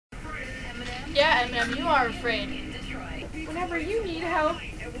Yeah, Eminem, you are afraid. Whenever you need help,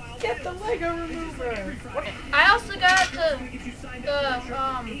 get the Lego remover. What? I also got the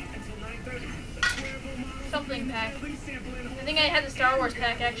something pack. I think I had the Star Wars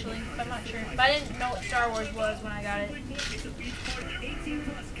pack actually, but I'm not sure. But I didn't know what Star Wars was when I got it.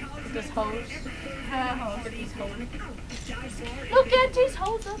 This hose. Look at these hoes. Look at these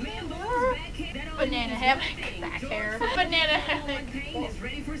hoes up in there. Banana hammock. Back hair. Banana hammock.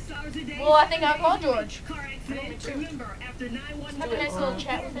 Well, I think I'll call George. Have a nice little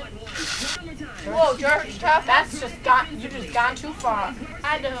chat with him. Whoa, George, tough. That's just you just gone too far.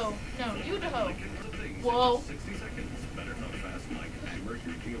 Idaho. No, Idaho. Whoa.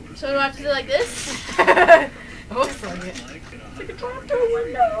 So do I have to do like this? It looks like it. It's like a drive-through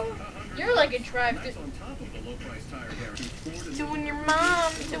window. You're like a drive-through. Doing your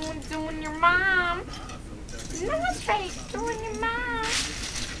mom, doing your mom. No straight, doing your mom.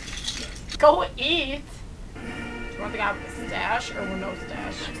 Go eat. Do you want the guy with the stash or with no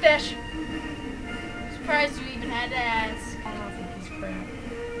stash? Stash. Surprised you even had to ask. I don't think he's crap.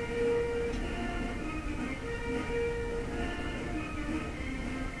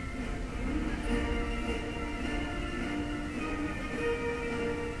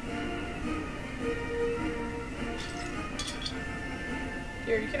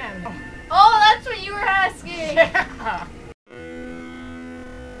 Here, you can have it. Oh, that's what you were asking. Yeah.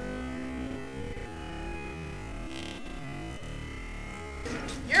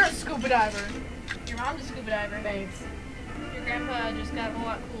 You're a scuba diver. Your mom's a scuba diver. Thanks. Your grandpa just got a whole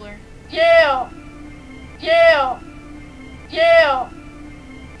lot cooler. Yeah! Yeah! Yeah!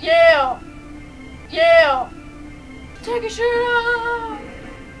 Yeah! Yeah! Take your shirt off.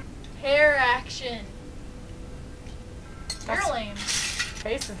 Hair action. That's- You're lame.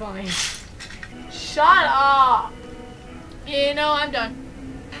 Face is lame. Shut up! You know, I'm done.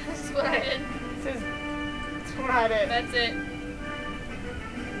 This is what I did. This is what I did. That's it.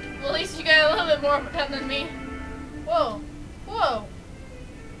 Well, at least you got a little bit more done than me. Whoa. Whoa.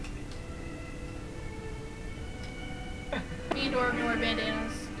 Me and Dora are gonna wear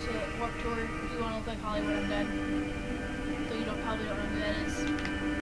bandanas to Warped Tour if you want to look like Hollywood Undead. Though you probably don't know who that is.